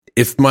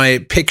if my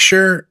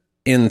picture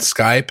in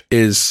Skype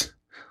is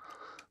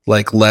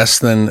like less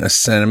than a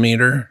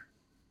centimeter,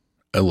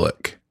 I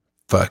look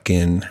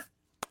fucking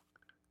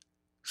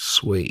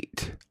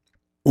sweet.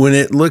 When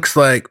it looks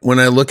like, when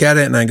I look at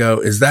it and I go,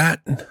 is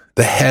that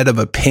the head of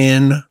a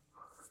pin?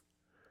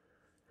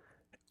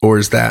 Or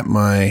is that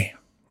my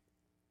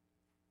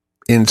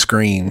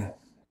in-screen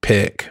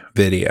pic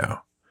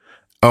video?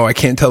 Oh, I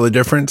can't tell the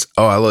difference.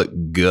 Oh, I look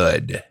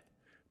good.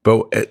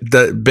 But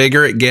the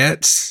bigger it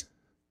gets,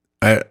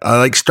 I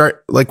like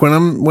start like when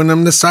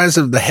I'm the size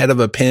of the head of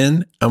a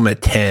pin, I'm a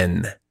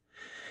 10.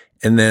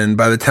 And then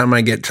by the time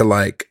I get to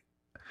like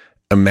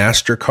a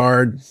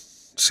MasterCard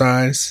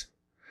size,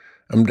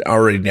 I'm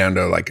already down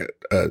to like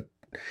a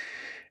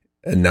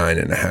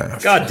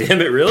 9.5. God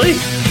damn it, really?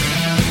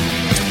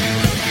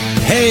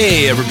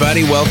 Hey,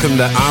 everybody. Welcome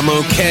to I'm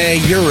Okay,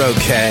 You're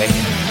Okay.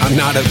 I'm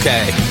not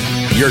okay.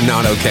 You're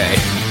not okay.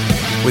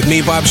 With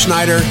me, Bob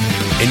Schneider,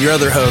 and your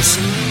other host,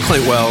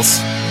 Clint Wells.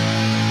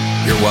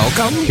 You're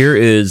welcome. Here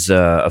is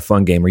a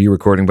fun game. Are you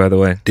recording, by the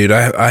way? Dude,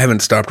 I haven't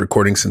stopped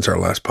recording since our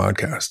last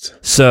podcast.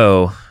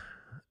 So,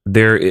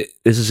 this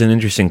is an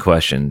interesting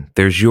question.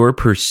 There's your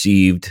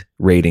perceived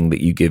rating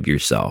that you give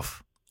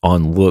yourself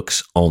on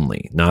looks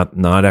only, not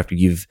after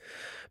you've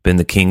been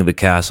the king of the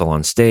castle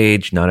on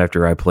stage, not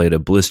after I played a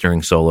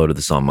blistering solo to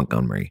the song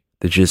Montgomery.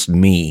 That's just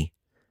me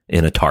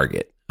in a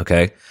Target,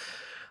 okay?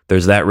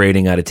 There's that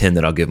rating out of 10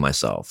 that I'll give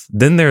myself.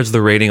 Then there's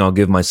the rating I'll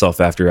give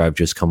myself after I've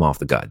just come off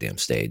the goddamn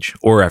stage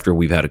or after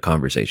we've had a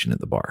conversation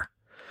at the bar.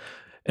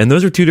 And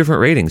those are two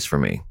different ratings for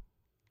me.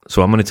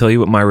 So I'm going to tell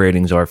you what my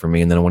ratings are for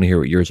me, and then I want to hear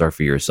what yours are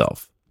for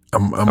yourself.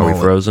 Are we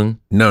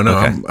frozen? No.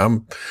 Okay.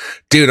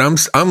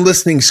 I'm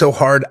listening so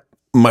hard.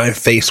 My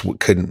face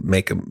couldn't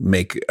make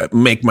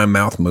my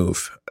mouth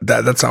move.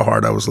 That's how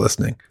hard I was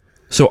listening.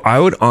 So I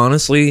would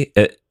honestly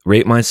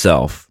rate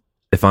myself,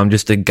 if I'm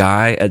just a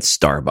guy at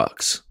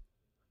Starbucks,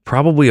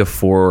 probably a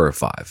 4 or a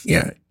 5.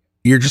 Yeah,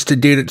 you're just a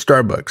dude at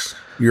Starbucks.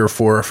 You're a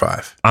 4 or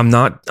 5. I'm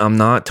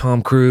not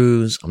Tom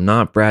Cruise. I'm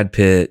not Brad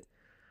Pitt.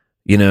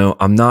 You know,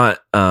 I'm not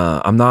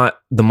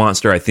the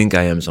monster I think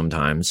I am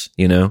sometimes.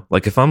 You know,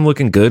 like if I'm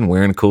looking good and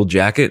wearing a cool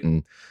jacket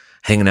and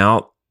hanging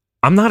out,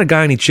 I'm not a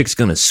guy any chick's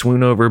gonna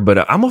swoon over,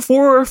 but I'm a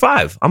 4 or a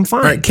 5. I'm fine.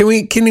 All right, can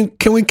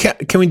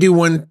we do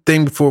one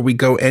thing before we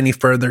go any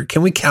further?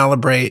 Can we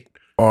calibrate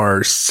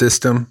our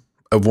system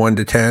of 1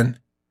 to 10?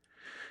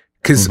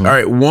 Because all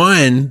right,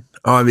 1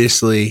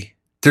 obviously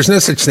there's no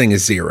such thing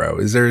as 0.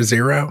 Is there a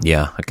 0?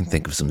 Yeah, I can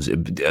think of some.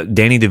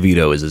 Danny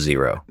DeVito is a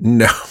 0.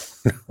 No,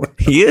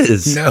 he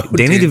is. No,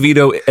 Danny dude.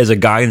 DeVito as a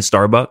guy in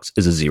Starbucks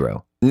is a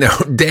 0. No,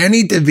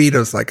 Danny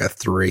DeVito's like a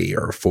 3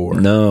 or a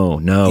 4. No.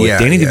 Yeah, if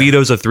Danny yeah.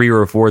 DeVito's a 3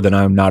 or a 4, then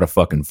I'm not a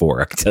fucking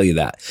 4. I can tell you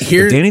that.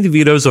 Here- If Danny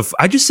DeVito's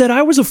I just said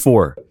I was a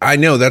 4. I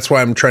know, that's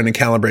why I'm trying to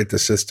calibrate the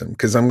system,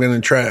 because I'm gonna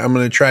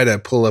try to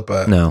pull up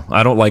a. No,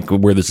 I don't like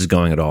where this is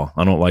going at all.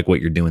 I don't like what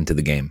you're doing to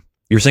the game.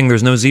 You're saying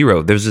there's no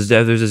 0. There's a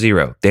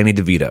 0. Danny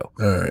DeVito.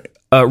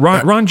 All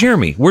right, Ron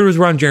Jeremy. Where does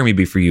Ron Jeremy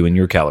be for you in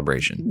your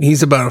calibration?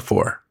 he's about a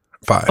 4,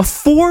 5. A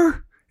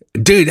 4?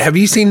 Dude, have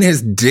you seen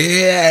his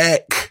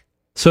dick?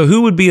 So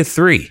who would be a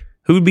 3?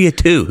 Who would be a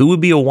 2? Who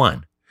would be a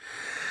 1?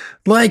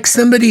 Like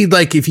somebody,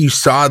 like if you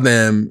saw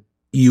them,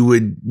 you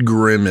would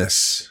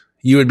grimace.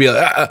 You would be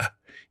like,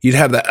 you'd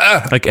have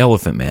that, Like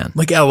Elephant Man.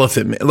 like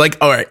Elephant Man. Like,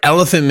 all right,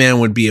 Elephant Man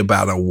would be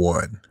about a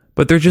 1.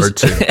 But they're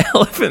just Or 2.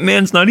 Elephant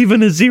Man's not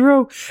even a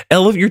 0.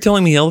 You're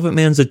telling me Elephant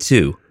Man's a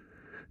 2.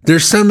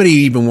 There's somebody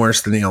even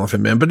worse than the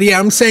Elephant Man. But yeah,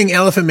 I'm saying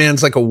Elephant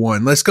Man's like a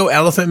 1. Let's go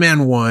Elephant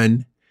Man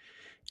 1.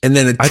 And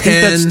then a 10. I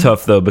think that's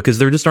tough though, because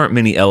there just aren't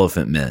many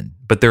elephant men,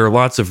 but there are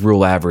lots of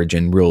real average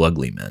and real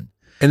ugly men.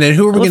 And then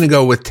who are we going to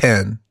go with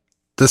 10?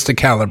 Just to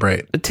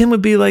calibrate. 10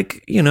 would be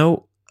like,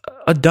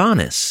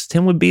 Adonis.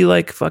 10 would be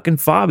like fucking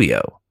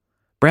Fabio,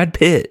 Brad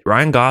Pitt,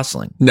 Ryan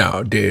Gosling,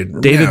 No, dude.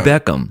 David no.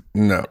 Beckham.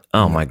 No.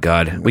 Oh my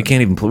God, we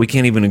can't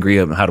even agree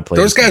on how to play.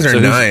 Those this guys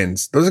game. are So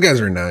 9s. Those guys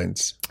are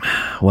 9s.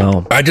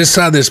 Well, I just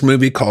saw this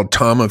movie called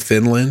Tom of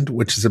Finland,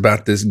 which is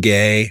about this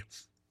gay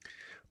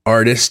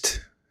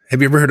artist.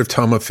 Have you ever heard of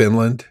Tom of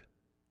Finland?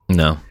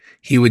 no.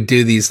 He would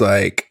do these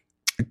like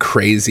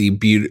crazy,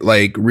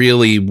 like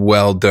really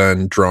well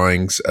done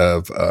drawings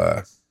of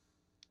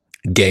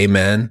gay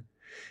men.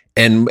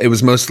 And it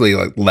was mostly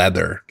like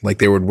leather. Like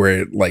they would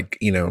wear like,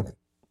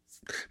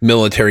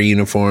 military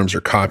uniforms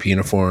or cop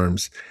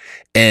uniforms.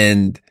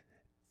 And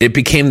it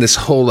became this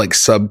whole like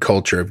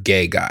subculture of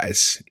gay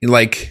guys.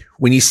 Like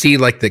when you see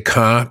like the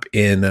cop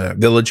in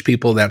Village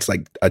People, that's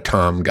like a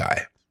Tom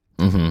guy.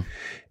 Mm-hmm.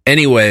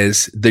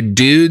 Anyways, the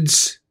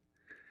dudes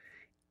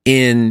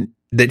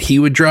that he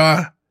would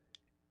draw,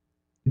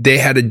 they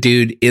had a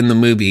dude in the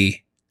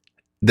movie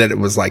that it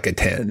was like a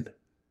 10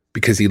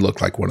 because he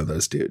looked like one of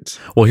those dudes.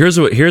 Well, here's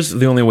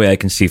the only way I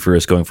can see for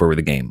us going forward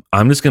with the game.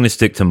 I'm just going to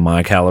stick to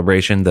my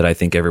calibration that I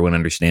think everyone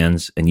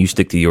understands, and you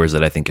stick to yours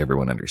that I think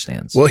everyone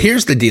understands. Well,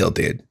 here's the deal,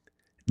 dude.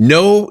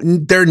 No,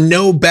 there are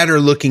no better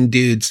looking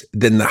dudes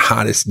than the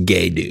hottest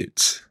gay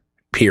dudes.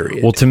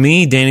 Period. Well, to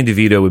me, Danny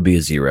DeVito would be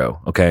a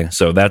 0. Okay,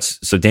 so Danny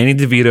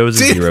DeVito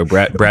is a 0.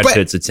 Brad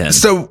Pitt's a 10.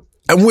 So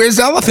And where's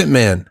Elephant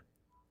Man?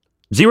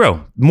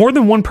 0. More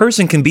than one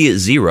person can be at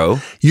 0.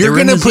 You're They're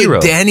in going to the put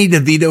 0. Danny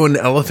DeVito and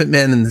Elephant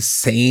Man in the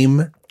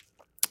same...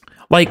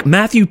 Like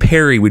Matthew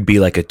Perry would be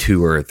like a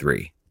 2 or a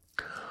 3.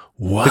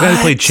 What? The guy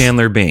who played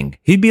Chandler Bing.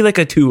 He'd be like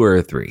a 2 or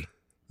a 3.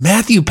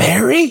 Matthew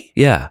Perry?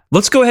 Yeah.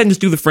 Let's go ahead and just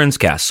do the Friends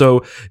cast.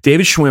 So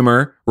David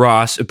Schwimmer,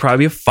 Ross, would probably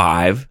be a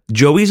 5.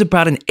 Joey's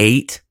about an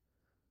 8.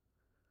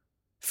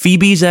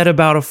 Phoebe's at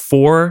about a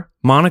 4.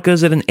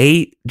 Monica's at an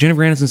 8.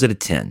 Jennifer Aniston's at a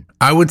 10.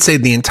 I would say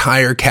the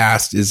entire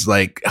cast is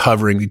like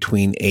hovering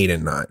between 8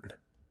 and 9.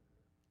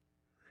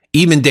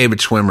 Even David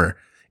Schwimmer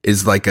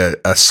is like a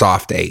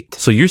soft 8.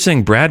 So you're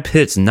saying Brad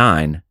Pitt's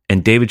 9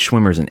 and David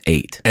Schwimmer's an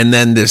 8. And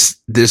then this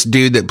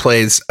dude that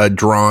plays a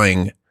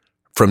drawing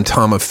from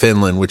Tom of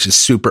Finland, which is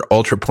super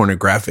ultra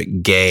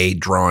pornographic gay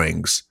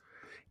drawings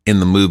in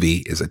the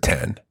movie, is a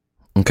 10.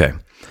 Okay.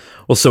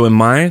 Well, so in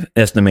my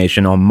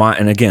estimation,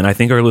 and again, I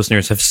think our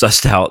listeners have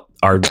sussed out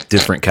our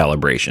different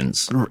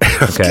calibrations.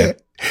 Okay.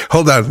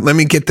 Hold on. Let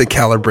me get the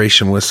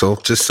calibration whistle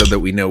just so that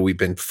we know we've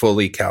been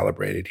fully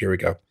calibrated. Here we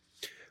go.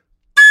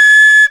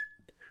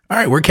 All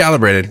right, we're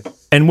calibrated.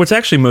 And what's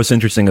actually most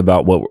interesting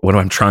about what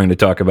I'm trying to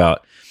talk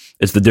about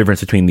is the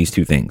difference between these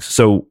two things.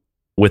 So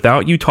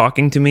without you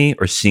talking to me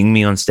or seeing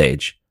me on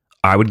stage,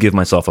 I would give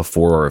myself a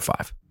 4 or a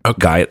 5. Okay.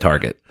 Guy at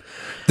Target.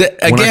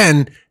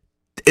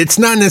 It's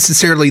not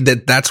necessarily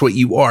that that's what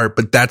you are,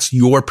 but that's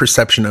your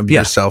perception of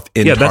yourself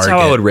in Target. Yeah, that's how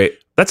I would rate.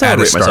 That's how I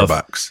would rate myself.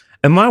 Starbucks.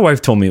 And my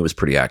wife told me it was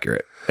pretty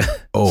accurate.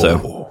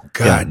 Oh,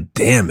 God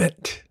damn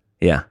it.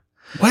 Yeah.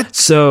 What?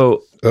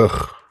 So,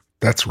 ugh,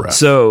 that's rough.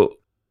 So,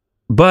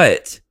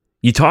 but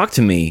you talk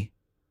to me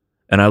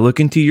and I look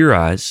into your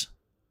eyes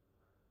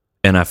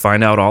and I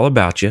find out all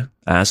about you.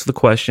 I ask the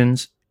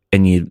questions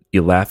and you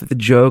laugh at the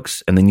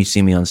jokes and then you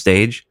see me on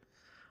stage.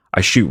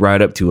 I shoot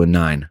right up to a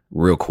 9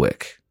 real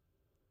quick.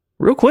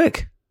 Real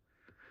quick.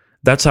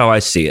 That's how I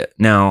see it.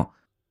 Now,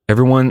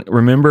 everyone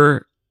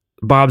remember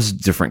Bob's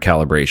different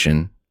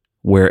calibration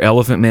where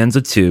Elephant Man's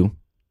a 2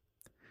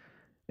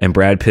 and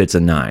Brad Pitt's a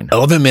 9.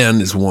 Elephant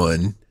Man is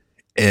 1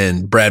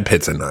 and Brad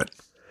Pitt's a 9.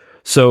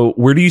 So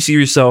where do you see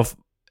yourself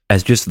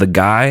as just the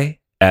guy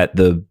at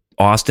the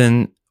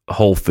Austin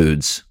Whole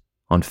Foods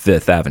on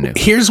 5th Avenue?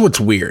 Here's what's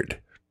weird.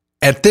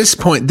 At this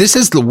point, this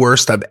is the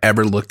worst I've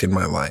ever looked in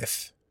my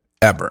life.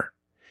 Ever.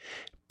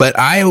 But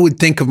I would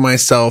think of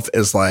myself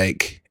as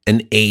like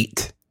an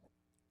 8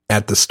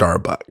 at the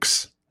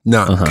Starbucks,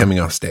 not coming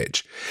off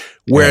stage.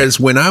 Whereas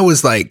when I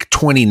was like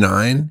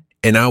 29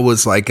 and I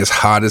was like as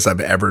hot as I've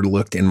ever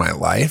looked in my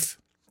life,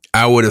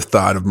 I would have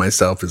thought of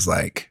myself as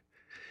like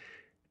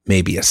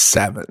maybe a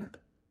 7.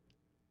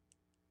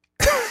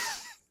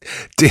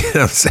 Dude,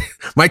 I'm saying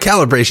my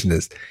calibration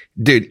is,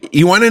 dude,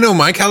 you want to know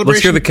my calibration? Let's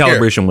hear the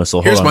calibration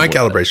whistle. Here's my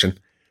calibration.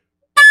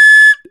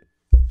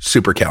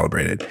 Super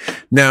calibrated.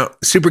 Now,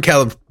 super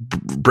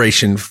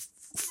calibration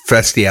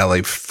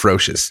festiale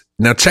ferocious.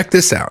 Now, check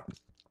this out.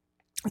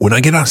 When I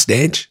get on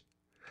stage,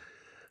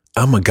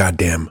 I'm a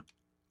goddamn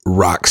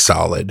rock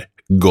solid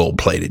gold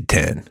plated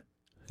 10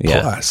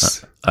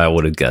 plus. I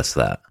would have guessed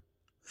that.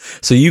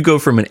 So you go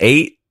from an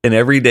 8 in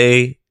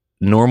everyday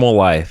normal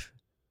life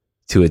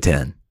to a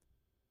 10.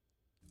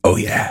 Oh,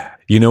 yeah.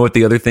 You know what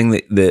the other thing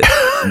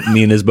that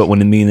me and Isabel,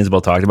 when me and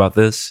Isabel talked about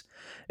this,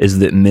 is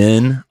that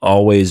men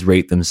always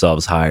rate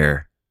themselves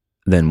higher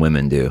than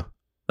women do.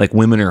 Like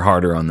women are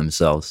harder on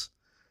themselves.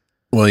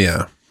 Well,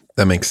 yeah,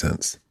 that makes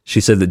sense.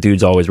 She said that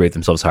dudes always rate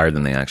themselves higher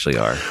than they actually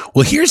are.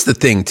 Well, here's the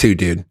thing too,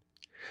 dude.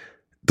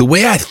 The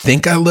way I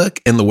think I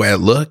look and the way I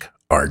look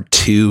are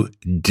two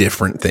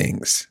different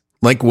things.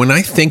 Like when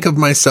I think of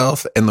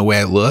myself and the way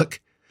I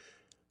look,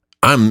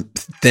 I'm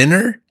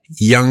thinner,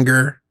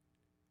 younger,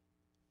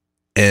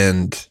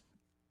 and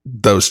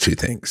those two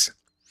things.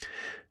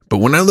 But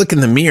when I look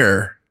in the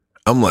mirror,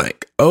 I'm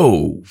like,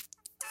 oh,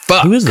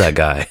 fuck. Who is that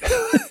guy?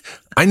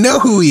 I know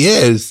who he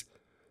is.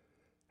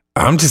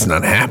 I'm just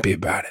not happy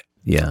about it.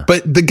 Yeah.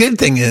 But the good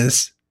thing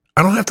is,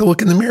 I don't have to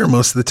look in the mirror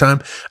most of the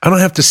time. I don't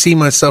have to see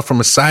myself from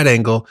a side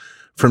angle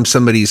from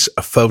somebody's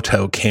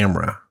photo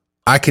camera.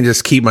 I can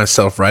just keep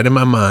myself right in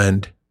my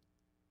mind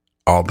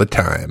all the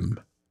time.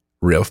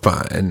 Real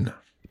fine.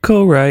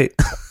 Cool, right?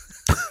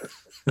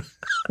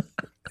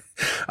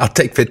 I'll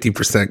take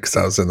 50% because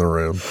I was in the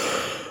room.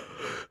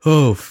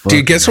 Oh, fuck.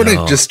 Dude, guess what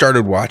I just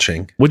started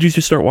watching? What'd you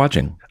just start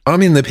watching?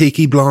 I'm in the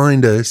Peaky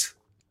Blinders.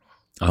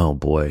 Oh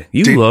boy,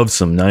 you Dude, love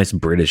some nice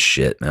British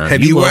shit, man.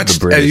 Have you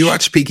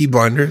watched Peaky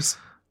Blinders?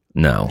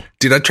 No.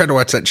 Dude, I tried to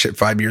watch that shit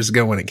 5 years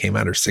ago when it came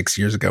out, or 6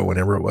 years ago,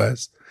 whenever it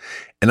was.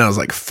 And I was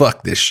like,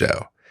 fuck this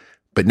show.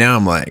 But now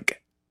I'm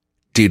like,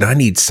 dude, I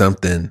need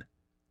something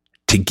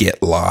to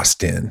get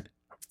lost in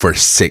for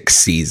 6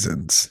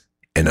 seasons.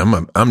 And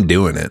I'm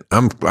doing it.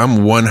 I'm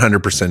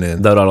 100%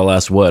 in. That ought to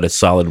last what, a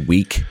solid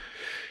week?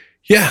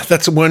 Yeah,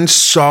 that's one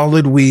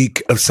solid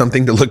week of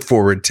something to look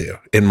forward to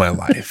in my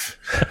life.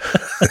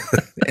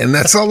 And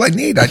that's all I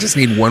need. I just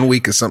need 1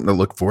 week of something to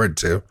look forward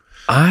to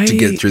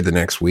get through the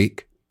next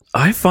week.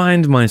 I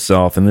find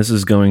myself, and this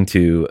is going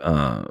to,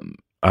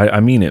 I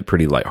mean it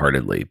pretty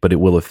lightheartedly, but it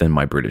will offend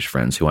my British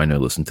friends who I know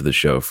listen to the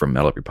show from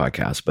Metal Up Your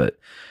Podcast. But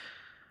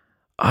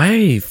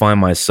I find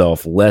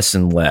myself less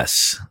and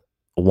less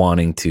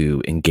wanting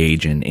to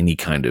engage in any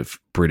kind of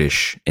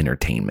British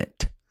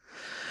entertainment.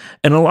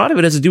 And a lot of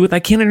it has to do with I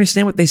can't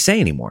understand what they say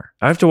anymore.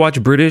 I have to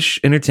watch British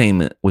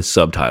entertainment with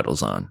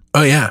subtitles on.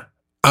 Oh, yeah.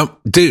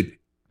 Dude,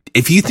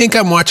 if you think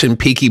I'm watching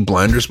Peaky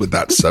Blinders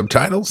without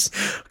subtitles,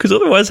 because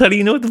otherwise, how do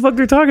you know what the fuck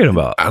they're talking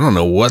about? I don't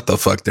know what the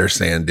fuck they're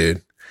saying,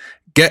 dude.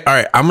 All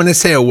right, I'm going to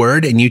say a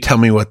word and you tell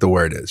me what the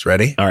word is.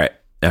 Ready? All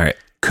right.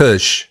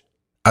 Kush.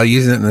 I'll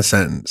use it in a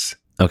sentence.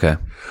 Okay.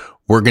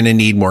 We're going to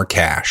need more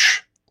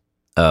cash.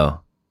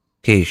 Oh.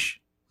 Quiche.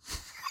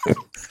 They're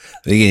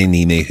going to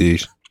need me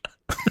kush.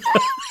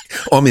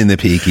 I'm in the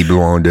Peaky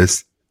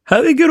Blinders. How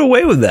do they get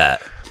away with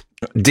that?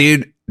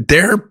 Dude,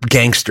 they're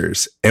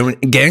gangsters. And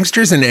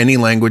gangsters in any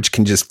language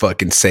can just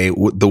fucking say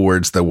the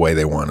words the way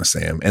they want to say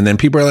them. And then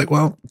people are like,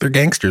 well, they're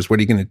gangsters. What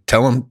are you going to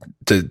tell them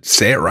to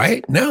say it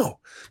right? No.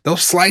 They'll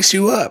slice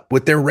you up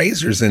with their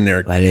razors in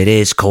their Well, it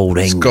is called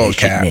English, skull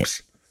isn't it?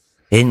 caps.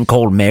 It isn't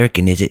called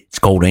American, is it? It's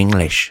called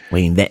English.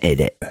 We invented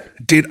it.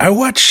 Dude, I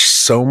watch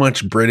so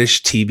much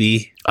British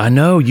TV. I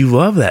know you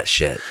love that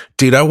shit.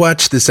 Dude, I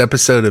watched this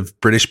episode of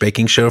British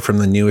Baking Show from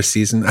the newest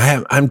season.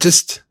 I've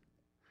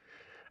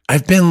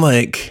been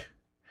like,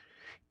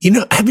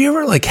 have you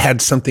ever like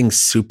had something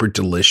super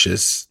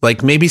delicious?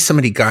 Like maybe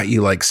somebody got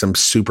you like some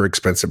super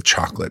expensive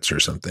chocolates or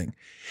something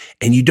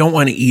and you don't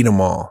want to eat them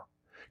all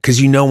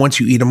because once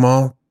you eat them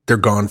all, they're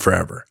gone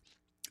forever.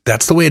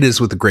 That's the way it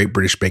is with the Great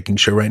British Baking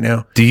Show right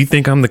now. Do you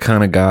think I'm the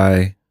kind of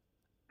guy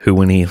who,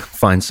 when he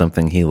finds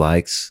something he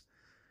likes,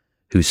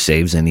 who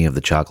saves any of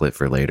the chocolate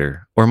for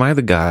later? Or am I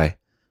the guy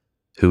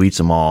who eats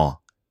them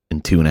all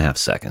in 2.5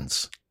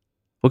 seconds?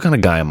 What kind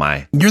of guy am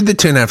I? You're the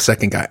 2.5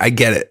 second guy. I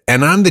get it.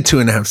 And I'm the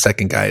 2.5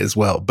 second guy as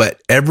well.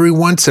 But every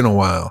once in a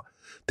while,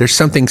 there's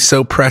something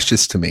so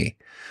precious to me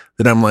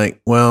that I'm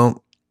like,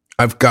 well,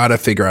 I've got to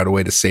figure out a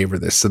way to savor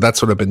this. So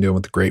that's what I've been doing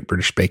with the Great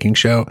British Baking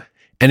Show.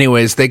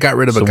 Anyways, they got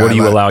rid of a guy. So what do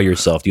you allow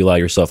yourself? Do you allow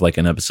yourself like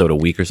an episode a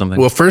week or something?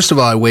 Well, first of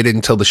all, I waited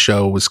until the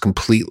show was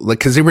complete, like,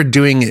 because they were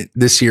doing it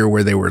this year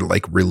where they were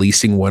like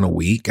releasing one a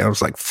week. I was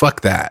like,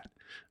 fuck that.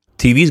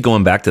 TV's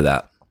going back to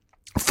that.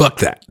 Fuck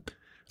that.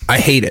 I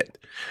hate it.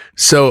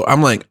 So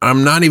I'm like,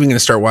 I'm not even going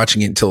to start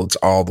watching it until it's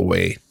all the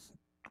way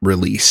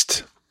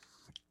released.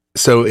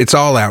 So it's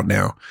all out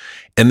now.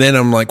 And then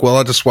I'm like, well,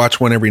 I'll just watch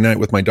one every night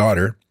with my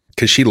daughter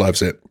because she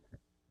loves it.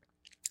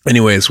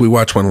 Anyways, we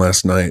watched one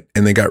last night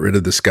and they got rid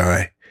of this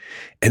guy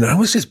and I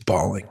was just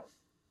bawling.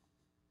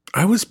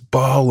 I was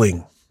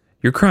bawling.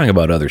 You're crying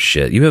about other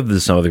shit. You have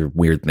this other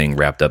weird thing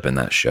wrapped up in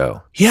that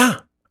show. Yeah,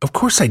 of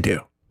course I do.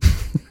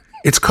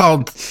 It's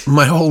called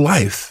my whole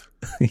life.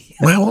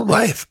 My whole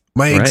life.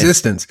 My Right.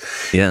 existence.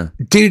 Yeah.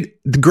 Dude,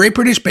 the Great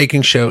British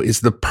Baking Show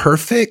is the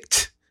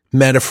perfect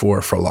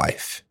metaphor for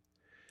life.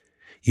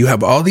 You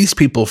have all these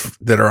people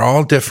that are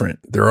all different.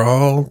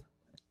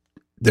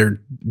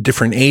 They're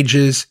different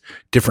ages,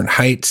 different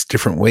heights,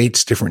 different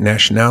weights, different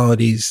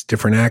nationalities,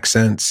 different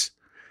accents.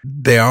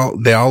 They all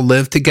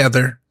live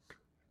together.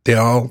 They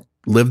all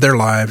live their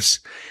lives.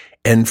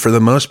 And for the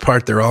most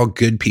part, they're all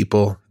good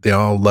people. They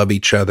all love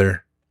each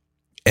other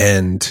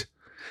and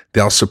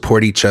they all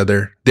support each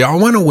other. They all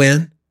want to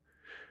win.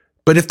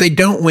 But if they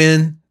don't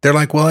win, they're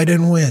like, well, I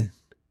didn't win.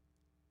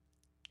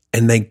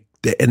 And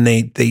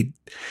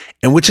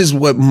which is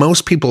what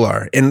most people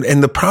are. And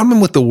the problem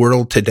with the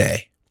world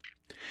today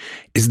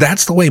is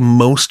that's the way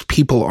most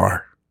people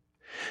are.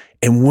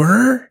 And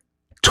we're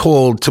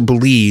told to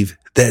believe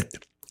that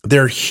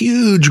there are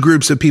huge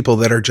groups of people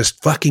that are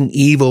just fucking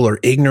evil or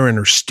ignorant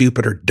or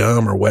stupid or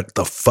dumb or what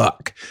the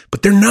fuck.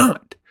 But they're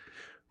not.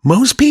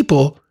 Most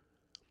people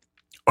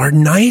are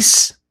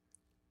nice,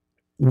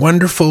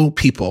 wonderful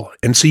people.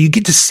 And so you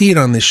get to see it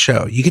on this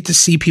show. You get to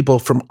see people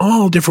from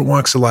all different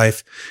walks of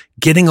life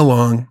getting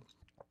along,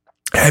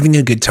 having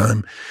a good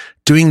time,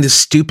 doing this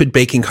stupid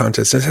baking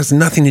contest. It has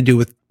nothing to do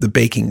with the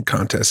baking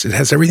contest. It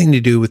has everything to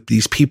do with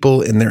these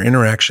people and their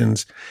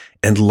interactions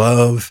and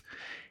love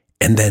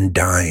and then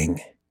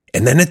dying.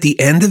 And then at the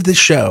end of the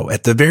show,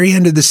 at the very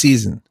end of the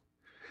season,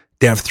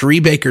 they have 3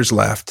 bakers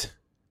left.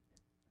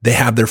 They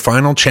have their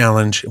final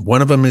challenge.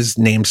 One of them is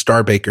named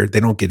Star Baker. They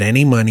don't get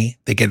any money.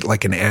 They get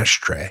like an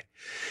ashtray.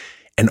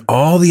 And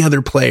all the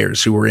other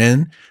players who were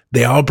in,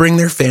 they all bring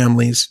their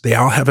families. They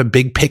all have a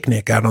big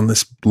picnic out on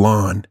this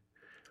lawn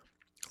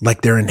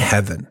like they're in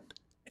heaven.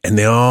 And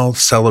they all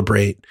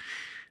celebrate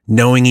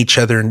knowing each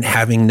other and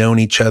having known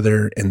each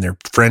other and their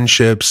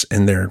friendships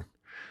and their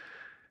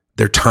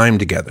time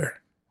together.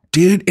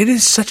 Dude, it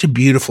is such a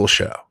beautiful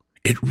show.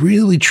 It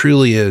really,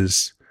 truly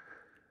is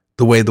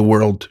the way the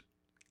world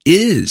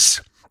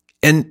is.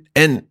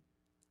 And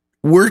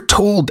we're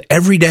told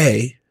every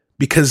day,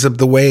 because of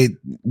the way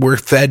we're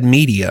fed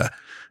media,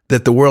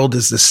 that the world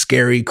is this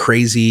scary,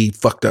 crazy,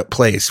 fucked up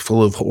place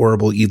full of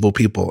horrible, evil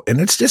people. And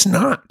it's just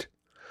not.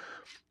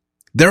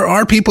 There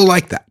are people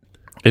like that.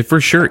 It for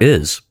sure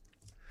is.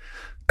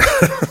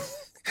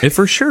 It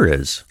for sure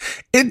is.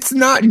 It's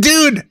not,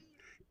 dude.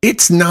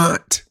 It's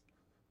not.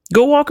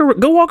 Go walk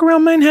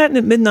around Manhattan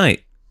at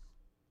midnight.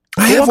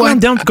 Go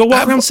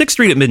walk around 6th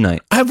Street at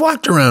midnight. I've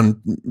walked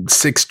around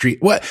 6th Street.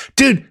 What,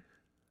 dude?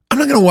 I'm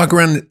not gonna walk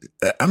around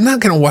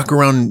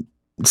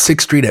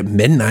 6th Street at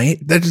midnight.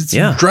 There's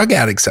drug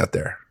addicts out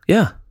there.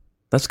 Yeah,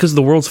 that's because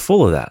the world's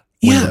full of that.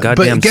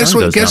 But guess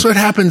what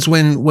happens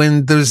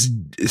when those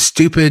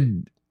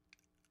stupid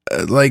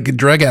like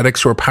drug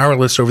addicts who are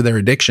powerless over their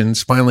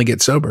addictions finally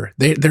get sober?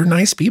 They're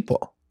nice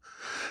people.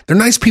 They're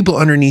nice people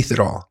underneath it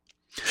all.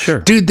 Sure,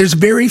 dude. There's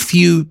very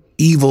few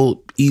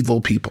evil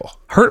people.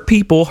 Hurt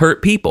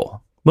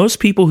people. Most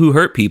people who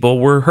hurt people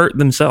were hurt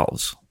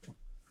themselves.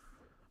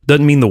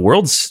 Doesn't mean the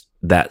world's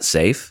that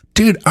safe.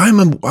 Dude, I'm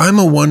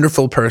a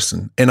wonderful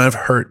person, and I've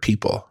hurt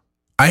people.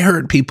 I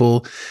hurt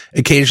people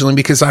occasionally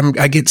because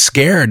I get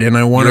scared and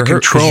I want to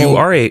control.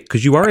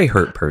 Because you are a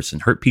hurt person.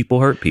 Hurt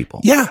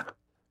people. Yeah,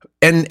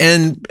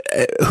 and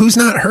who's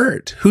not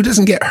hurt? Who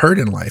doesn't get hurt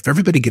in life?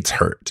 Everybody gets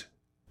hurt.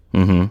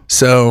 Mm-hmm.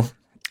 So,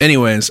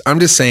 anyways, I'm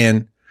just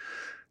saying,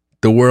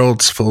 the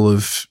world's full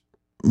of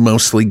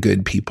mostly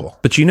good people.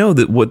 But you know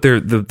that what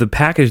the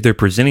package they're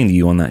presenting to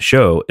you on that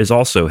show is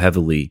also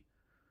heavily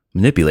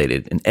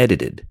manipulated and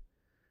edited.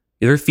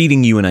 They're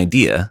feeding you an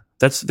idea.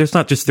 They're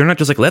not just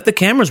like, let the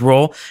cameras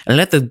roll and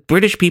let the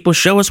British people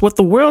show us what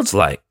the world's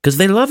like because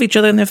they love each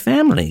other and their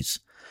families.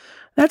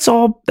 That's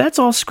all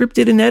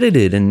scripted and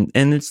edited, and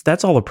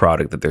that's all a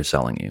product that they're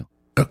selling you.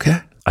 Okay.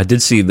 I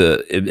did see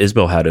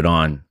Isabel had it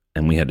on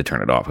and we had to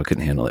turn it off. I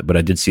couldn't handle it, but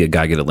I did see a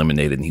guy get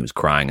eliminated and he was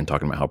crying and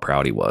talking about how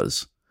proud he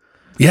was.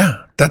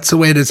 Yeah, that's the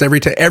way it is every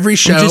time. Every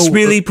show, I'm just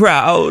really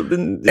proud.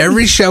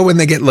 Every show when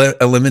they get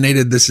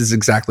eliminated, this is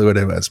exactly what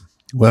it was.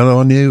 Well,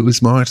 I knew it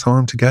was my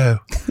time to go.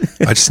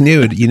 I just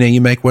knew it. You know,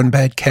 you make one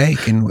bad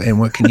cake, and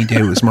what can you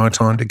do? It was my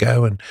time to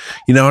go, and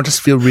I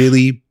just feel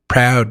really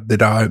proud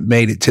that I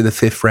made it to the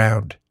 5th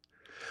round.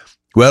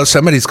 Well,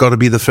 somebody's got to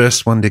be the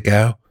first one to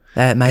go.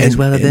 That may as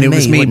well have been me. It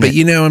was me, but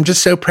it? I'm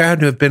just so proud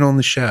to have been on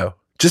the show.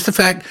 Just the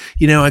fact,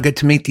 I get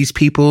to meet these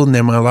people and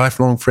they're my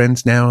lifelong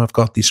friends now. I've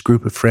got this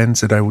group of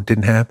friends that I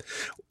didn't have.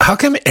 How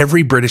come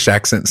every British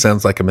accent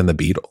sounds like I'm in the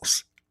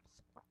Beatles?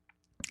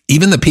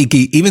 Even the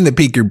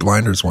Peaky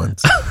Blinders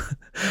ones.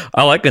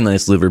 I like a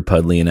nice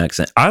Liverpudlian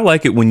accent. I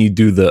like it when you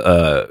do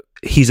the,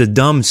 he's a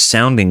dumb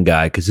sounding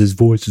guy because his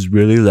voice is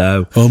really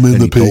loud. I'm in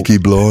the Peaky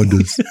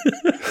Blinders.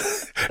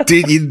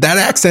 Dude, that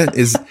accent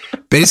is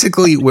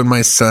basically when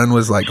my son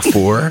was like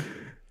 4,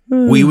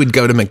 we would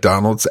go to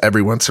McDonald's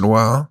every once in a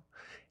while.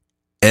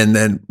 And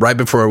then right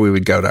before we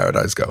would go, I would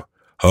always go,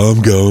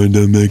 I'm going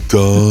to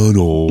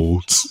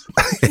McDonald's.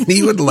 And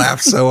he would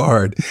laugh so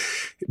hard.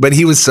 But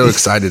he was so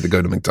excited to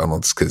go to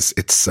McDonald's because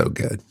it's so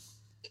good.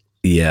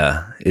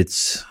 Yeah,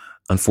 it's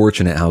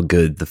unfortunate how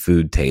good the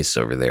food tastes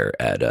over there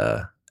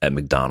at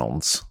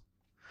McDonald's.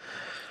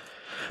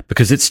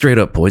 Because it's straight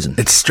up poison.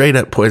 It's straight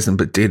up poison,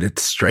 but dude,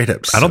 it's straight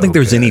up I don't think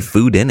there's any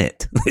food in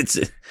it.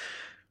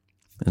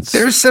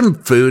 There's some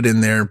food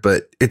in there,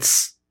 but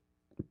it's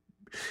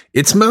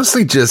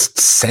mostly just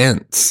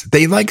scents.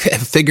 They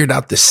have figured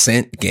out the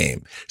scent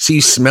game. So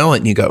you smell it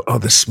and you go, oh,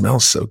 this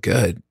smells so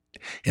good.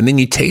 And then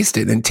you taste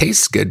it and it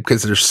tastes good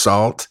because there's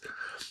salt,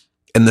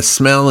 and the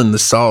smell and the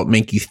salt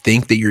make you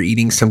think that you're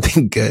eating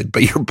something good,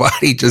 but your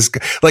body just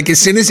as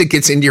soon as it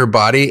gets into your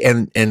body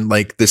and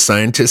like the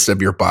scientists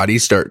of your body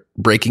start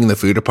breaking the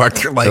food apart,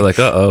 they're like,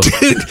 uh-oh,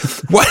 dude,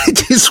 why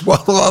did you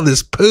swallow all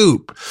this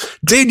poop?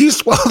 Dude, you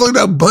swallowed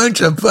a bunch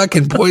of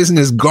fucking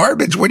poisonous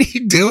garbage. What are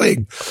you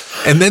doing?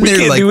 And then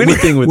they're like, do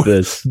anything with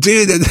this.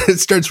 Dude, it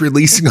starts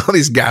releasing all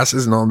these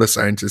gases, and all the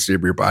scientists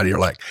of your body are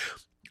like,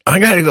 I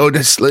gotta go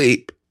to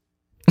sleep.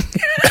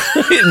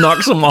 It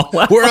knocks them all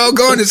out. We're all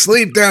going to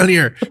sleep down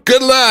here.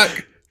 Good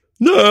luck.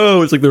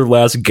 No, it's like their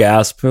last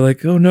gasp. They're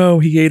like, oh no,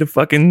 he ate a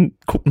fucking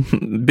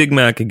Big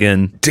Mac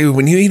again. Dude,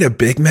 when you eat a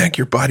Big Mac,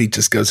 your body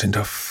just goes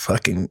into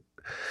fucking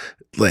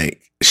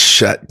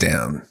shut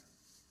down.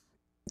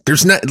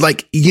 There's not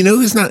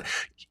who's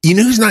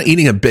not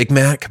eating a Big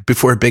Mac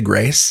before a big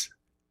race?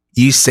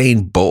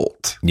 Usain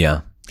Bolt.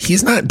 Yeah.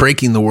 He's not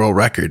breaking the world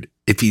record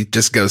if he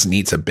just goes and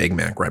eats a Big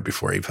Mac right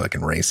before he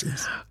fucking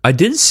races. I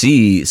did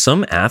see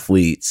some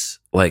athletes,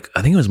 I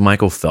think it was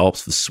Michael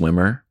Phelps, the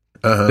swimmer,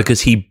 because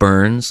he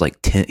burns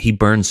he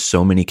burns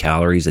so many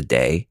calories a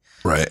day,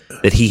 right,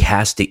 that he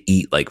has to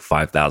eat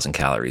 5,000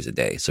 calories a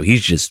day. So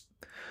he's just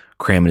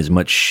cramming as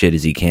much shit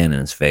as he can in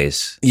his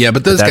face. Yeah,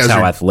 but that's guys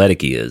how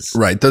athletic he is.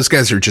 Right, those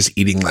guys are just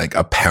eating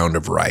a pound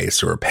of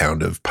rice or a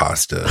pound of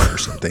pasta or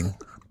something.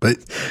 But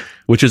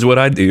which is what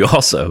I do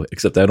also,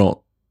 except I don't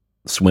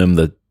swim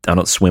the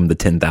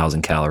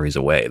 10,000 calories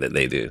away that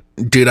they do.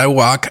 Dude,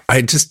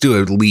 I just do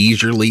a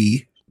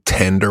leisurely,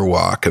 tender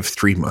walk of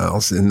 3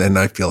 miles, and then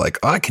I feel like,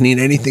 I can eat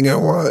anything I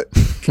want.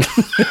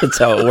 That's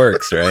how it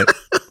works, right?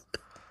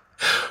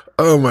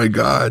 Oh my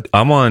God.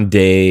 I'm on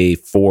day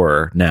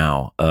 4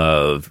 now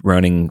of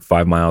running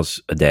 5 miles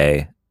a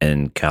day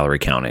and calorie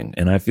counting.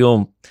 And it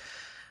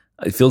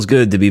feels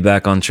good to be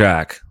back on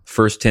track.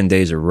 First 10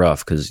 days are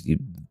rough because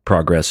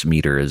progress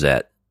meter is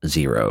at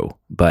 0,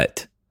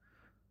 but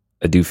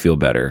I do feel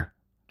better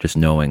just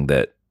knowing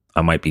that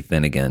I might be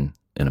thin again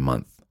in a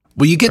month.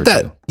 Well, you get Or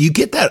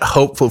that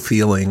hopeful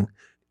feeling.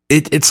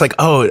 It's like,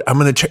 oh,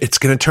 it's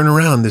going to turn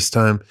around this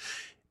time.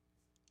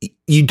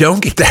 You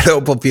don't get that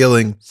hopeful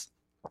feeling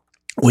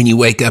when you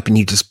wake up and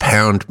you just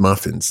pound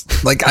muffins.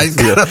 Like I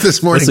got up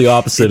this morning. What's the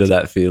opposite of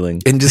that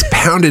feeling? And just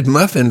pounded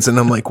muffins. And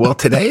I'm like, well,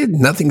 today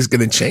nothing's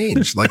going to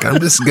change. Like I'm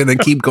just going to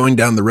keep going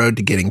down the road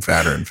to getting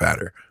fatter and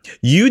fatter.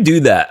 You do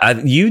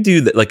that. You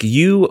do that. Like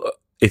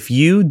if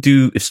you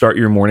do start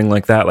your morning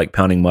like that, like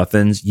pounding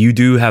muffins, you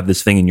do have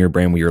this thing in your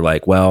brain where you're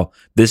like, well,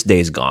 this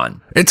day's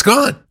gone. It's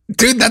gone.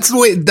 Dude, that's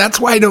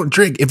why I don't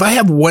drink. If I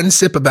have one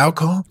sip of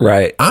alcohol,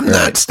 Right. I'm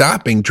not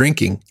stopping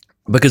drinking.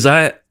 Because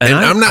I'm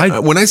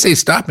not, when I say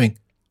stopping,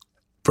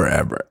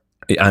 forever.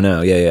 I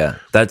know. Yeah.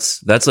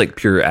 That's like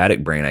pure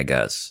addict brain, I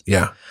guess.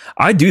 Yeah.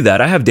 I do that.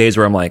 I have days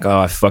where I'm like, oh,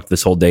 I fucked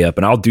this whole day up,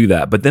 and I'll do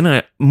that. But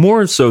then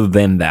more so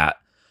than that,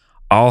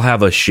 I'll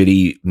have a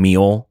shitty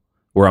meal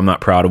where I'm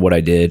not proud of what I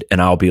did, and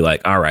I'll be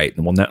like, all right,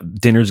 well, now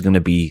dinner's going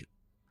to be,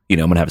 I'm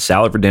going to have a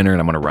salad for dinner, and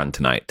I'm going to run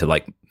tonight to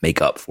like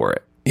make up for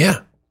it.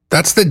 Yeah.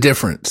 That's the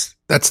difference.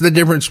 That's the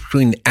difference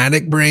between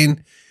addict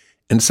brain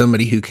and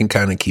somebody who can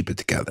kind of keep it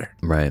together.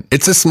 Right.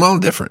 It's a small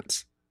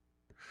difference.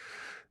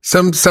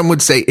 Some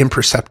would say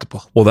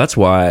imperceptible. Well, that's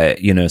why,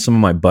 some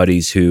of my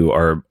buddies who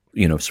are,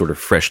 sort of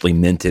freshly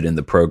minted in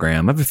the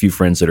program, I have a few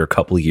friends that are a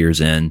couple of years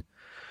in,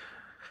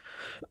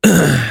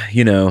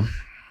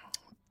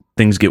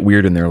 things get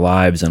weird in their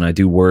lives, and I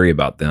do worry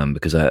about them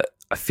because I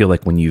feel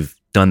like when you've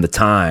done the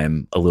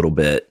time a little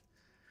bit,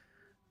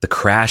 the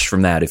crash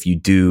from that, if you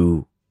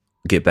do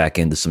get back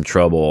into some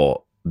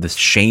trouble, the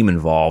shame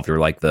involved, or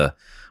like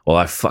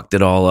I fucked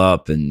it all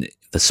up, and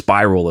the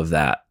spiral of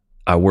that,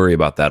 I worry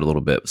about that a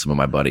little bit with some of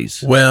my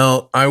buddies.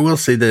 Well, I will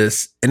say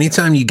this.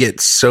 Anytime you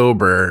get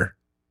sober,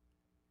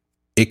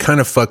 it kind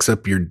of fucks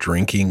up your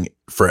drinking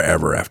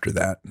forever after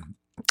that.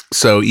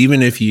 So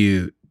even if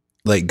you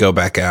like go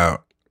back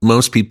out,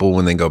 most people,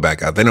 when they go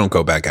back out, they don't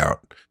go back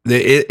out.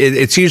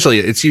 It's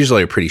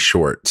usually a pretty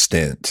short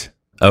stint.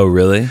 Oh,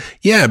 really?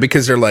 Yeah,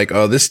 because they're like,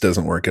 oh, this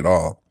doesn't work at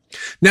all.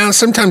 Now,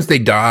 sometimes they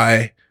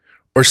die,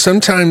 or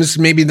sometimes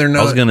maybe they're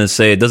not. I was going to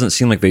say, it doesn't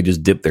seem like they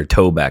just dip their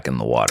toe back in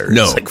the water.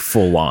 No. It's like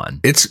full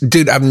on.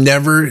 Dude, I've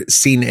never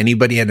seen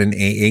anybody at an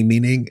AA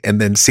meeting and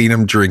then seen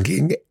them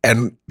drinking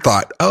and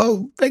thought,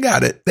 oh, they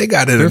got it. They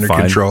got it They're under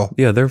fine. control.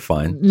 Yeah, they're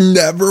fine.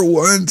 Never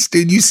once,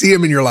 dude. You see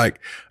them and you're like,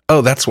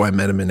 oh, that's why I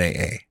met him in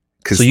AA.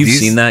 So you've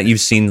seen that? You've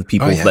seen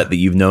people that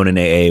you've known in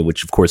AA,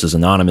 which of course is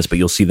anonymous, but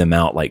you'll see them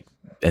out like,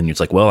 and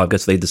it's like, well, I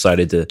guess they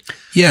decided to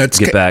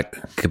get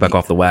back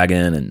off the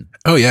wagon. And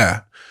oh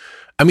yeah.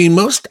 I mean,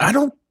 I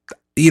don't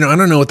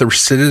know what the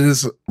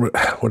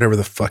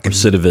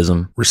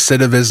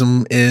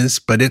recidivism is,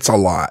 but it's a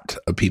lot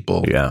of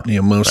people. Yeah.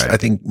 I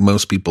think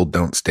most people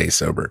don't stay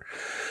sober.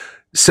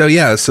 So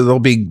yeah, so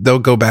they'll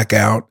go back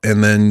out,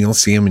 and then you'll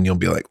see them and you'll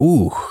be like,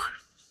 ooh,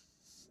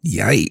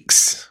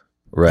 yikes.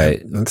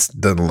 Right. That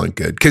doesn't look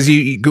good. Cause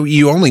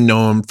you only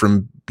know them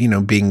from,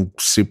 being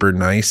super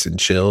nice and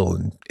chill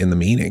and in the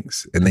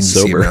meetings. And then you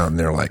see them out and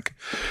they're like,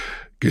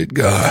 good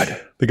God.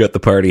 They got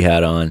the party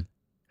hat on.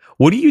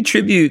 What do you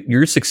attribute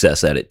your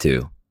success at it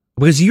to?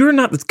 Because you're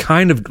not the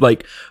kind of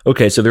like,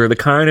 okay, so they're the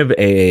kind of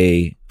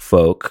AA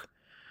folk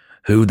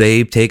who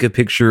they take a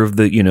picture of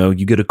the,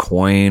 you get a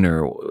coin,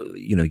 or,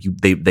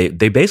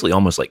 they basically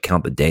almost like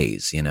count the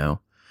days,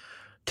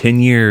 10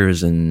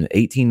 years and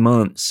 18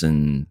 months.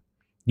 And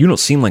you don't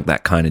seem like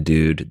that kind of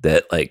dude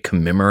that like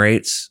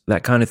commemorates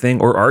that kind of thing.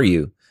 Or are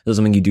you? Is that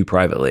something you do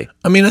privately?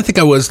 I mean, I think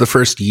I was the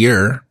first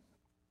year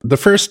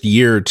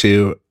or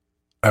two,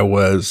 I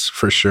was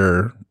for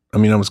sure. I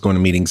mean, I was going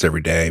to meetings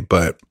every day,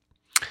 but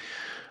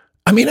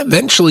I mean,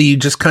 eventually you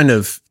just kind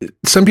of,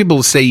 some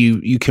people say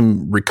you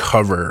can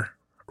recover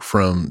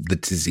from the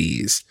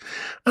disease.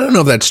 I don't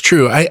know if that's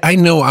true. I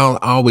know I'll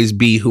always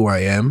be who I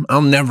am.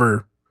 I'll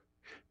never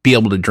be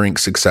able to drink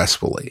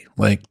successfully.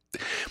 Like,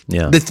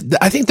 yeah,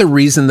 I think the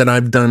reason that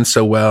I've done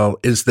so well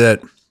is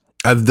that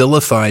I've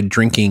vilified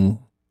drinking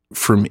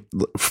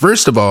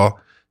first of all,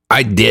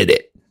 I did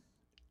it.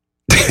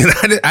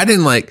 I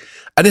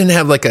didn't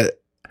have like a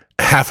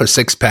half a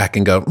six pack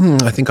and go,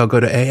 I think I'll go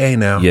to AA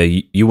now.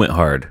 Yeah. You went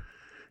hard.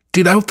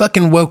 Dude, I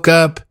fucking woke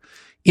up,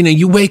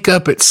 you wake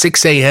up at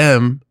 6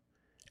 a.m.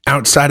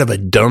 outside of a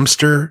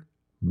dumpster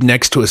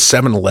next to a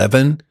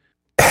 7-Eleven,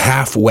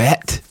 half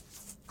wet.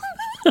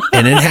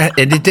 And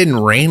it didn't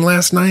rain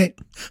last night.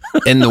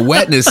 And the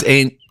wetness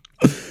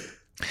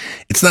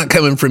it's not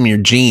coming from your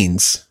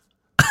jeans.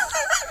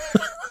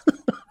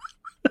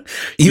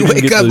 You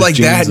wake up like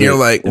that and you're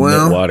like,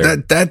 well,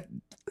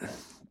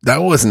 that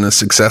wasn't a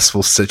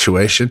successful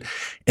situation.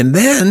 And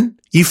then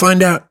you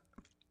find out,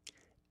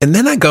 and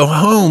then I go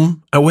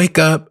home, I wake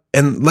up,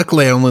 and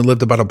luckily I only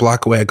lived about a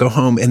block away. I go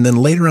home, and then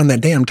later on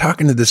that day, I'm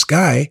talking to this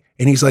guy,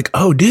 and he's like,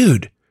 oh,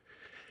 dude,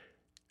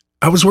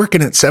 I was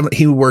working at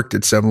he worked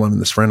at 7-Eleven,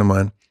 this friend of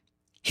mine.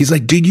 He's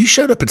like, dude, you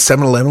showed up at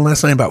 7-Eleven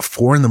last night about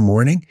 4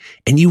 a.m.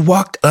 and you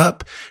walked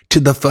up to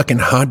the fucking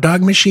hot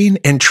dog machine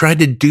and tried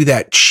to do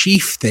that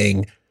chief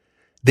thing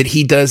that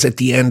he does at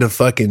the end of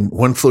fucking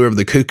One Flew Over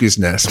the Cuckoo's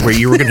Nest, where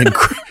you were going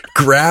to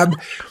grab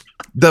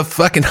the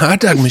fucking hot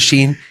dog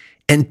machine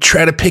and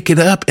try to pick it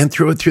up and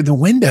throw it through the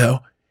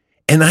window.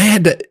 And I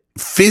had to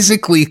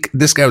physically,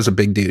 this guy was a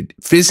big dude,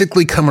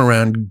 physically come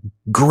around,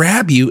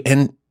 grab you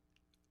and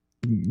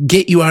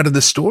get you out of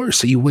the store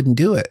so you wouldn't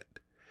do it.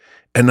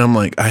 And I'm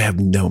like, I have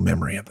no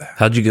memory of that.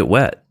 How'd you get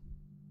wet?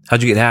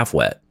 How'd you get half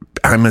wet?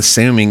 I'm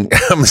assuming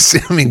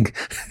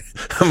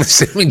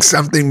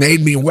something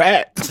made me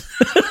wet.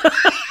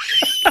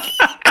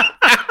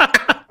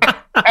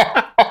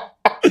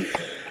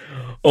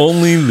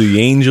 Only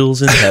the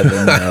angels in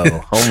heaven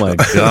know. Oh my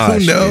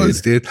gosh. Who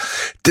knows, dude?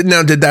 Did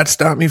that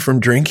stop me from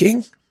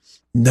drinking?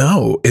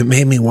 No, it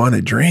made me want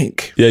to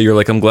drink. Yeah, you're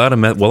like, I'm glad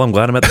I'm at the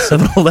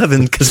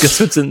 7-Eleven because guess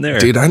what's in there?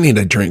 Dude, I need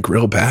a drink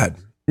real bad.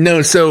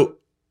 No, so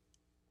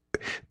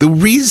the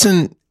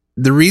reason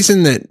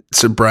that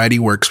sobriety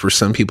works for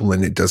some people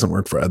and it doesn't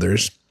work for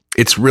others,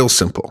 it's real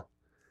simple.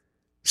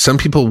 Some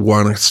people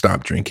want to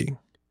stop drinking.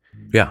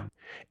 Yeah.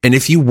 And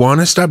if you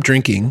want to stop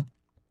drinking,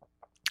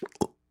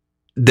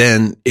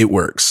 then it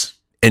works.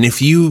 And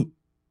if you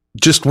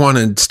just want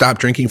to stop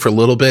drinking for a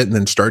little bit and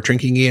then start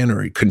drinking again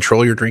or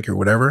control your drink or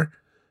whatever,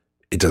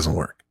 it doesn't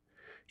work.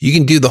 You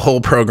can do the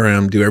whole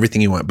program, do everything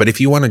you want. But if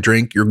you want to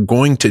drink, you're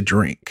going to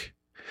drink.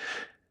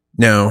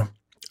 Now,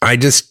 I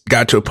just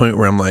got to a point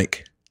where I'm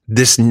like,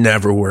 this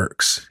never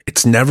works.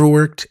 It's never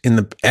worked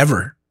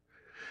ever.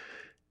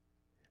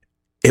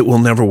 It will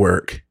never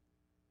work.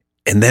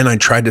 And then I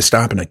tried to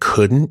stop and I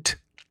couldn't.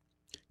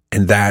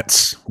 And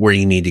that's where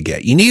you need to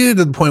get. You need to get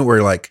to the point where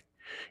you're like,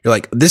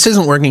 this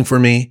isn't working for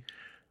me.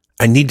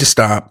 I need to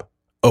stop.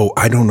 Oh,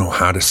 I don't know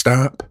how to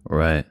stop.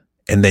 Right.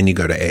 And then you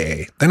go to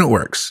AA. Then it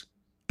works.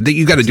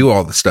 You got to do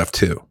all the stuff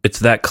too. It's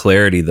that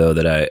clarity though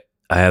that I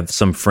have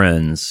some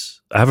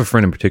friends. I have a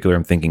friend in particular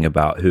I'm thinking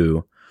about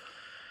who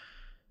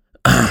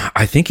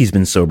I think he's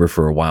been sober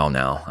for a while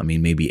now. I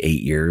mean, maybe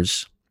 8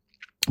 years.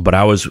 But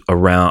I was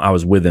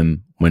with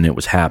him when it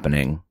was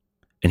happening,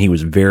 and he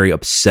was very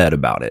upset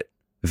about it.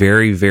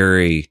 Very,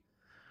 very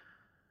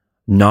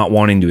not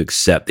wanting to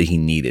accept that he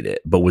needed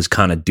it, but was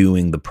kind of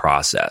doing the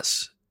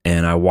process.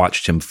 And I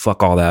watched him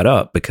fuck all that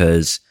up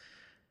because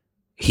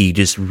he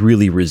just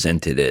really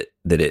resented it,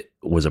 that it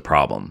was a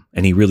problem.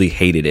 And he really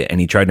hated it. And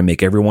he tried to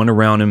make everyone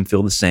around him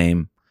feel the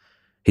same.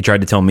 He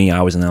tried to tell me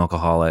I was an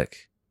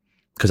alcoholic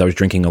because I was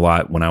drinking a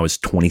lot when I was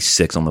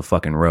 26 on the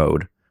fucking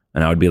road.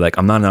 And I would be like,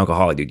 I'm not an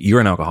alcoholic, dude.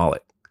 You're an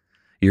alcoholic.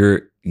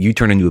 You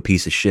turn into a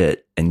piece of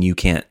shit and you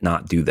can't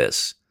not do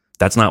this.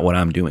 That's not what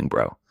I'm doing,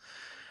 bro.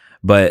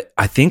 But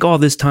I think all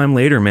this time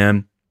later,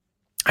 man,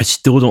 I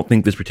still don't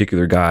think this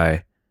particular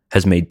guy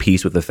has made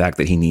peace with the fact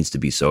that he needs to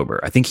be sober.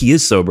 I think he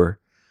is sober,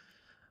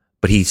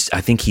 but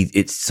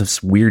it's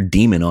this weird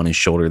demon on his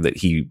shoulder that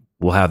he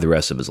will have the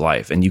rest of his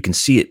life. And you can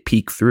see it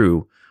peek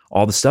through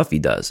all the stuff he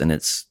does. And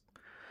it's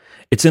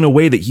in a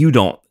way that you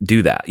don't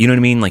do that. You know what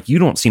I mean? Like you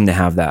don't seem to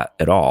have that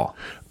at all.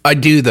 I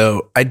do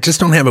though. I just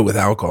don't have it with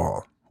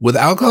alcohol. With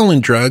alcohol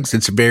and drugs,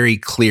 it's very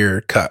clear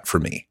cut for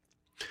me.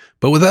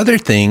 But with other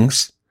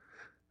things,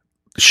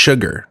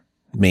 sugar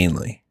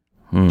mainly,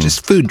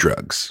 just food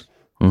drugs.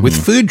 Mm-hmm. With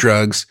food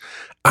drugs,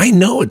 I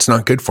know it's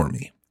not good for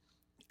me.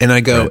 And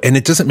I go, and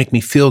it doesn't make me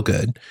feel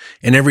good.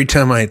 And every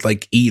time I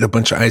like eat a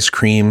bunch of ice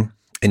cream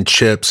and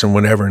chips and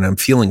whatever, and I'm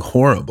feeling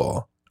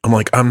horrible, I'm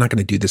like, I'm not going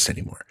to do this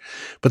anymore.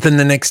 But then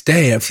the next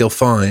day I feel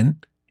fine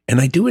and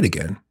I do it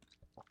again.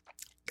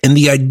 And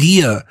the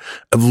idea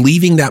of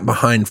leaving that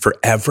behind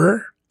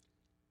forever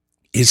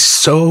is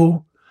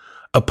so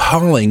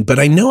appalling. But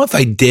I know if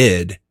I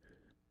did,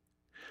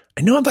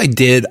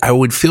 I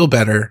would feel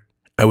better.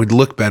 I would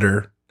look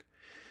better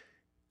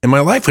and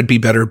my life would be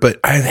better. But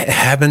I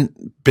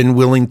haven't been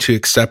willing to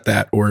accept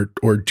that or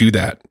do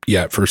that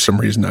yet for some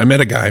reason. I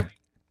met a guy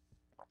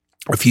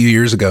a few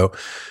years ago,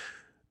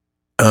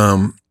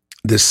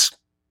 this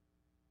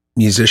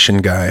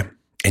musician guy,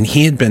 and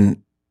he had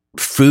been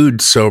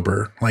food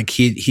sober. Like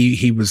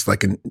he was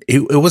like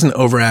it wasn't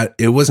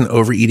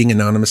overeating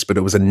anonymous, but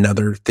it was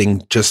another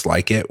thing just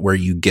like it where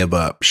you give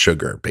up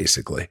sugar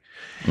basically.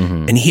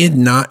 Mm-hmm. And he had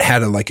not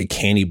had a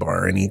candy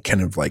bar or any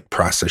kind of like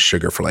processed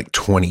sugar for like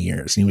 20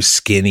 years. And he was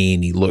skinny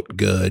and he looked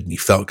good and he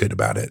felt good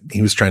about it.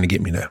 He was trying to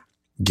get me to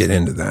get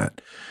into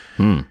that.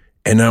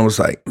 And I was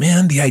like,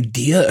 man, the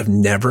idea of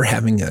never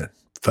having a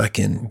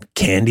fucking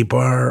candy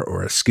bar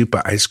or a scoop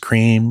of ice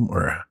cream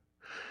or a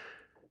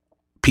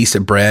piece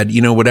of bread,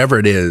 whatever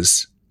it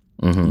is,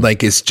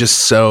 like it's just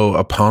so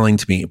appalling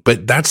to me.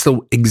 But that's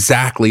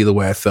exactly the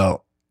way I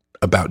felt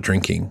about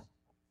drinking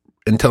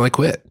until I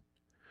quit.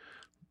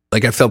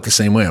 Like I felt the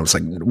same way. I was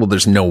like, well,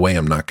 there's no way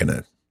I'm not going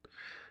to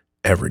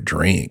ever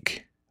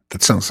drink.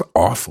 That sounds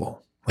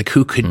awful. Like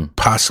who could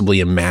possibly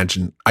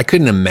imagine? I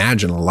couldn't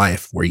imagine a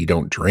life where you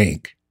don't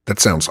drink. That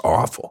sounds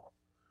awful.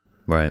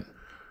 Right.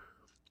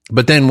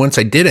 But then once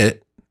I did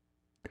it,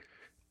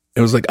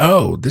 it was like,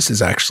 oh, this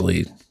is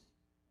actually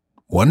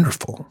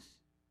wonderful.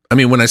 I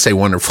mean, when I say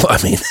wonderful,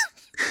 I mean,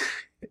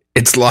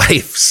 it's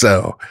life.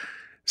 So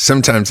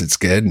sometimes it's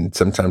good and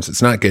sometimes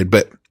it's not good,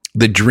 but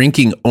the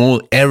drinking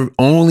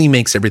only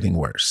makes everything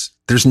worse.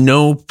 There's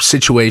no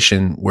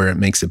situation where it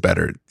makes it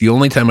better. The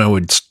only time I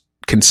would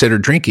consider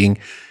drinking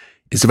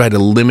is if I had a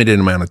limited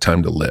amount of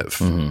time to live.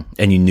 Mm-hmm.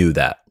 And you knew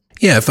that.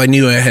 Yeah, if I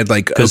knew I had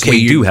like, Because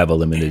we do have a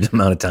limited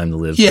amount of time to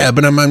live. Yeah,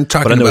 but I'm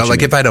talking know about what like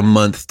you if I had a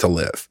month to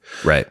live,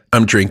 right?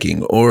 I'm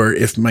drinking. Or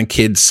if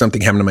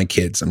something happened to my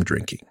kids, I'm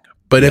drinking.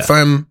 But if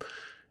I'm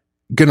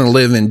going to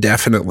live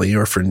indefinitely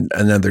or for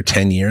another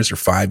 10 years or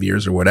 5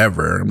 years or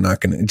whatever, I'm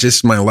not going to,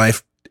 just my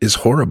life is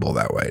horrible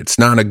that way. It's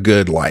not a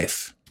good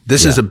life.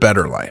 This is a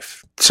better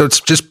life. So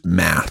it's just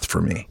math for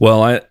me.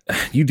 Well,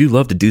 you do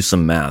love to do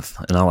some math,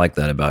 and I like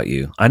that about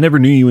you. I never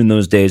knew you in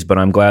those days, but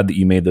I'm glad that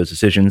you made those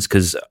decisions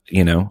because,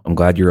 I'm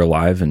glad you're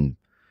alive and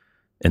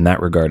in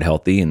that regard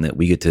healthy, and that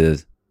we get to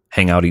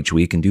hang out each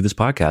week and do this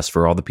podcast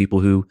for all the people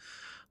who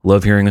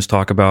love hearing us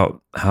talk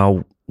about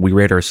how we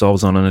rate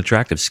ourselves on an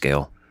attractive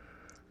scale.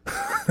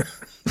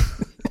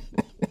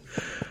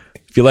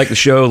 If you like the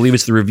show, leave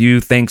us the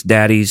review. Thanks,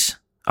 daddies.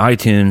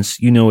 iTunes,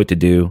 you know what to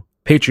do.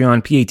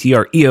 Patreon,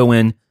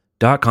 patreon.com/IOK.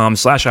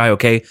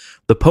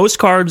 The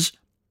postcards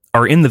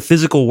are in the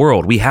physical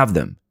world. We have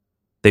them.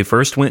 They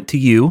first went to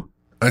you.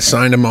 I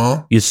signed them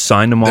all. You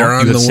signed them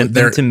all. You sent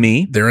them to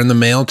me. They're in the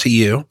mail to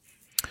you.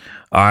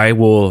 I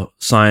will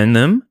sign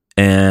them,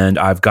 and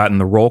I've gotten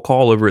the roll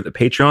call over at the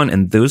Patreon,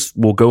 and those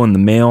will go in the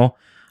mail.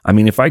 I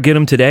mean, if I get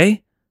them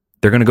today,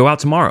 they're going to go out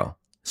tomorrow.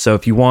 So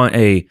if you want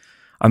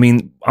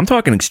I'm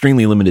talking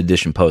extremely limited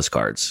edition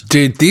postcards.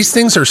 Dude, these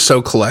things are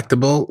so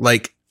collectible.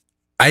 Like,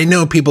 I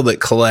know people that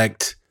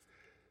collect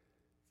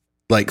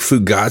like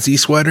Fugazi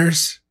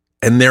sweaters,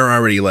 and they're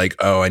already like,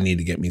 oh, I need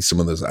to get me some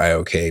of those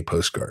IOK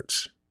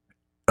postcards.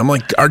 I'm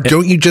like,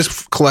 don't you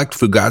just collect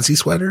Fugazi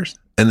sweaters?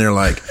 And they're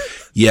like,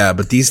 yeah,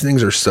 but these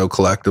things are so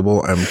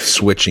collectible. I'm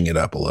switching it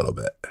up a little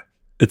bit.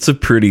 It's a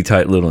pretty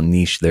tight little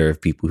niche there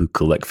of people who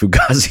collect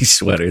Fugazi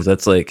sweaters.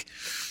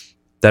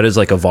 That is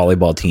like a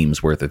volleyball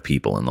team's worth of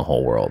people in the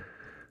whole world.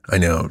 I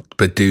know,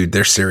 but dude,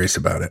 they're serious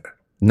about it.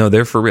 No,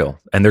 they're for real,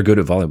 and they're good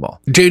at volleyball.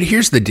 Dude,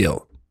 here's the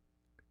deal.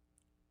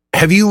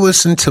 Have you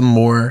listened to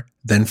more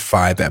than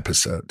 5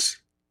 episodes?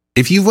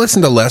 If you've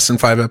listened to less than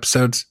 5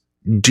 episodes,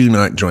 do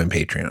not join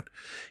Patreon.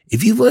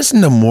 If you've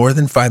listened to more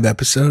than 5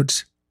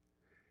 episodes,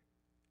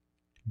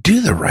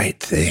 do the right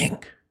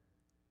thing.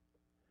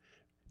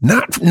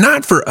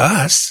 Not for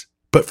us,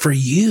 but for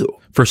you.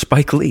 For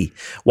Spike Lee.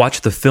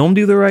 Watch the film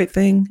Do the Right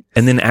Thing,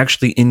 and then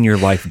actually in your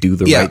life do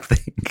the right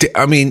thing.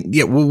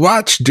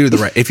 Watch Do the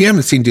Right. If you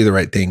haven't seen Do the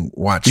Right Thing,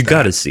 watch You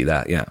got to see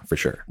that, yeah, for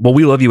sure. Well,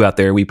 we love you out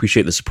there. We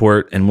appreciate the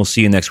support, and we'll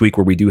see you next week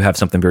where we do have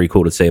something very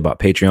cool to say about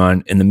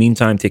Patreon. In the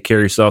meantime, take care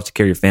of yourself, take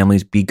care of your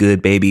families. Be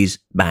good, babies.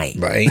 Bye.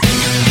 Bye.